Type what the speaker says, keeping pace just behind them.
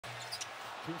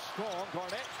Too strong.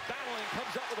 Garnett battling,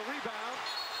 comes up with a rebound,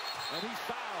 and he's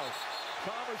fouled.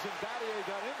 Chalmers and Battier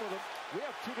got in with him. We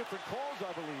have two different calls,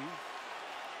 I believe.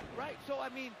 Right, so I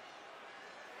mean,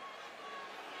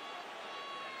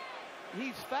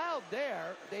 he's fouled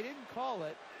there. They didn't call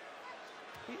it.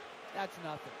 That's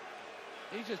nothing.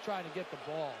 He's just trying to get the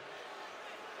ball.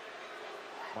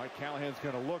 Mike Callahan's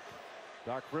going to look.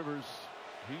 Doc Rivers,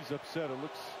 he's upset. It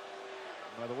looks,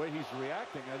 by the way he's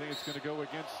reacting, I think it's going to go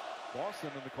against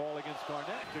Boston and the call against Garnett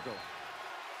to go.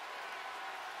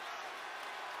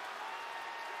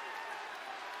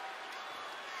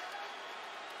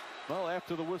 Well,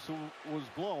 after the whistle was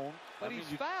blown. But he's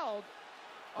fouled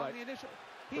on the initial.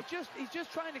 He's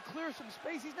just trying to clear some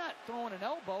space. He's not throwing an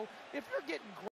elbow. If you're getting